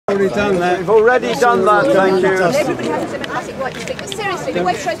already done that. We've already done that, thank you. Everybody has a democratic right to speak, but seriously, the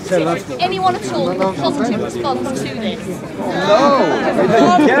Waitrose petition, anyone at all with a positive response to this? No, we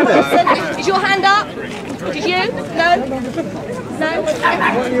didn't get it. Is your hand up? Did you? No? No?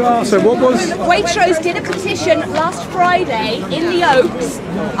 So what was... Waitrose did a petition last Friday in the Oaks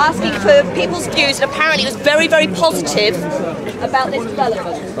asking for people's views, and apparently it was very, very positive about this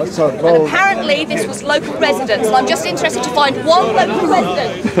development. And apparently this was local residents, and I'm just interested to find one local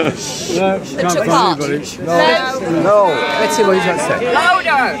resident that took part. No. Let's see what he's got to say.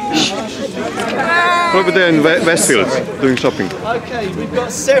 Over there in Westfield, doing shopping. Okay, we've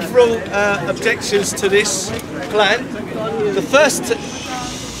got several objections to this plan. The first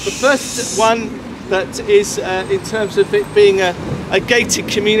one that is in terms of it being a gated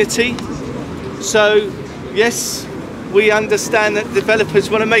community. So, yes, we understand that developers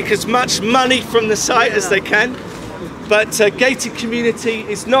want to make as much money from the site as they can, but a gated community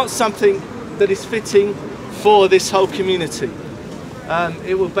is not something that is fitting for this whole community.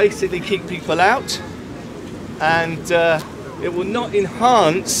 It will basically keep people out, and it will not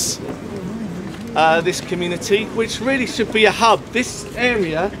enhance this community, which really should be a hub. This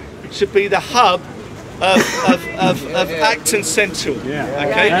area should be the hub of Acton Central.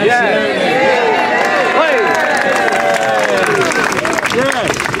 Okay.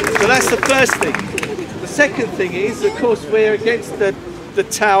 So that's the first thing. The second thing is, of course, we're against the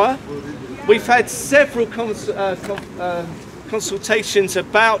tower. We've had several consultations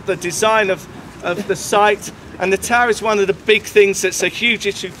about the design of the site, and the tower is one of the big things that's a huge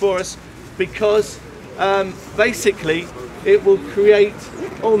issue for us, because basically it will create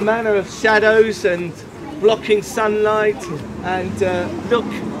all manner of shadows and blocking sunlight, and look,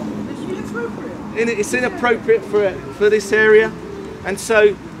 it's inappropriate for this area. And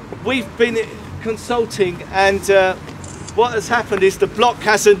so we've been consulting, and what has happened is the block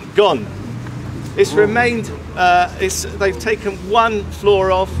hasn't gone. It's remained, they've taken one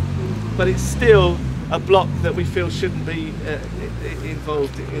floor off, but it's still a block that we feel shouldn't be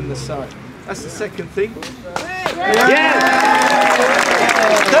involved in the site. That's the second thing. The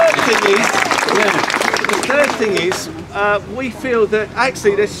third thing is, we feel that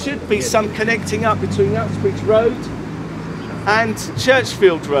actually there should be some connecting up between Uxbridge Road and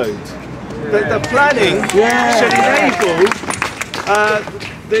Churchfield Road. The planning should enable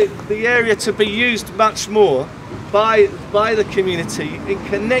the area to be used much more by the community in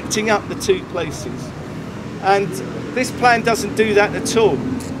connecting up the two places. And this plan doesn't do that at all.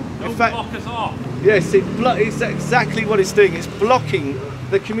 In fact, yes, it's exactly what it's doing. It's blocking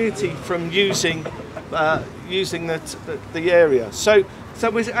the community from using the area. So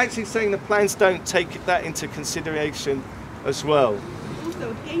we're actually saying the plans don't take that into consideration as well.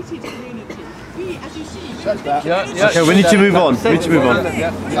 Also, a gated community. We, as you see, Okay, we need to move on. Now,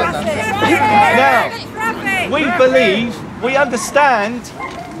 we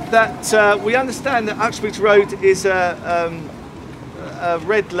understand that Uxbridge Road is a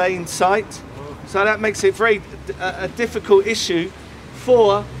red lane site, so that makes it a difficult issue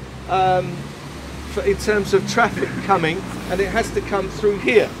for in terms of traffic coming, and it has to come through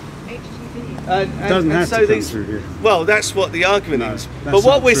here. Doesn't have to come through here. Well, that's what the argument is. But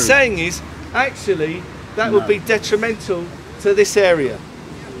what we're saying is, actually, that would be detrimental to this area,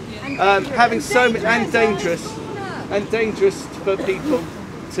 having so many, and dangerous for people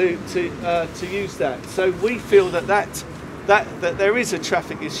to use that. So we feel that there is a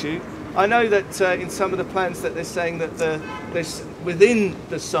traffic issue. I know that in some of the plans that they're saying that within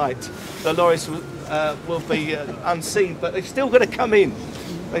the site the lorries will be unseen, but they've still got to come in.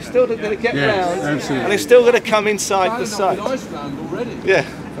 They've still got to get round, and they've still got to come inside the site. Yeah.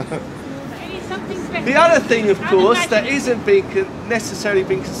 The other thing, of course, that isn't necessarily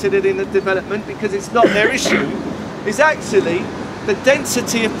being considered in the development, because it's not their issue, is actually the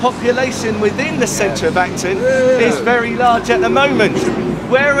density of population within the centre of Acton is very large at the moment.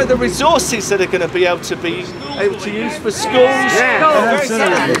 Where are the resources that are going to be able to use for schools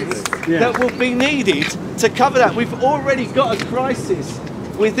that will be needed to cover that? We've already got a crisis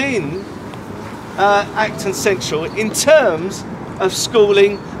within Acton Central in terms of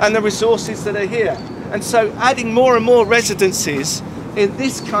schooling and the resources that are here. And so adding more and more residences in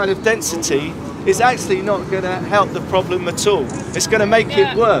this kind of density is actually not going to help the problem at all. It's going to make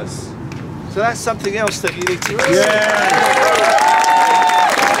it worse. So that's something else that you need to consider.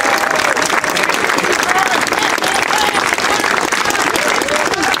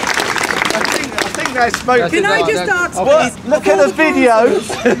 Can I just ask, look at the video.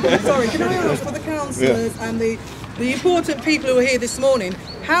 Sorry, can I ask for the councillors and the important people who are here this morning,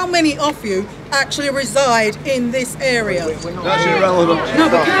 how many of you actually reside in this area? That's an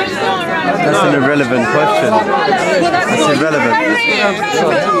irrelevant question. It's irrelevant.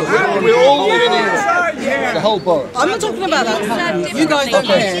 We're all living in the whole borough. I'm not talking about that. You guys don't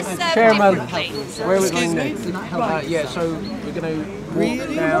care. Chairman, Where are we going next? Yeah, so we're going to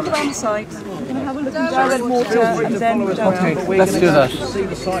Really? Walk around site. We're going to have a look at Darren Water and then we're going to let's do that. See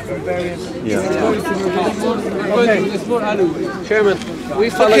the site from various. Okay, Chairman, we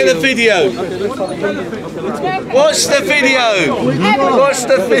follow Look at the you. video. Watch the video. Watch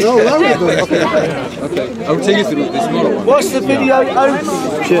the video. I'll take you through this model. Watch the video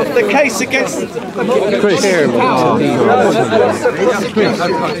of the case against Chris. Oh,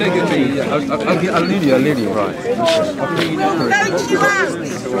 I'll leave you, right.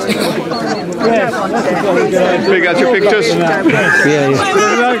 Big out your pictures. Vote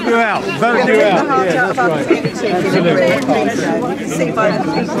you out. Vote you out. Yeah, that's right. If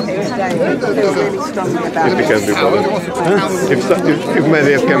they can be bothered. If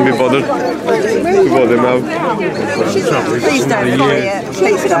many can be bothered to vote them out. Please don't cry it.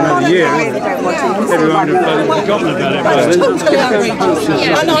 Please don't. I really don't want to. Everyone has forgotten about it. Totally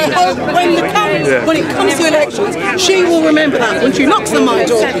outrageous. And I hope when it comes to elections, she will remember that. When she knocks on my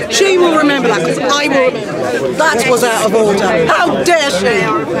door, she will remember that, because I will remember. That was out of order. How dare she?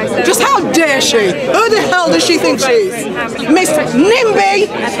 Just how dare she? Who the hell does she think she is? Miss NIMBY!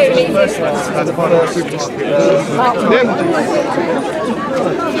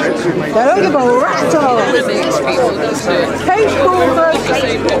 They don't give a rattle. Kate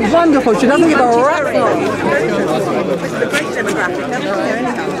Crawford, wonderful. She doesn't give a rattle.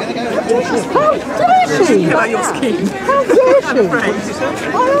 How dare she? How dare she?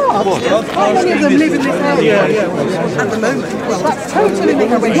 How many of them live in this area? At the moment. That's totally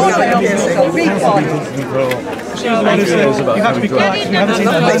different. You're like, be quiet. You have to be quiet. You haven't seen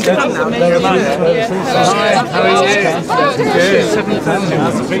that.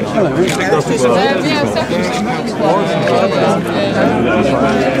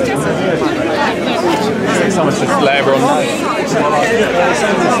 Someone's just labour on that.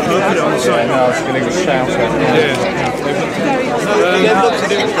 Put it on the site now. It's going to shout at me.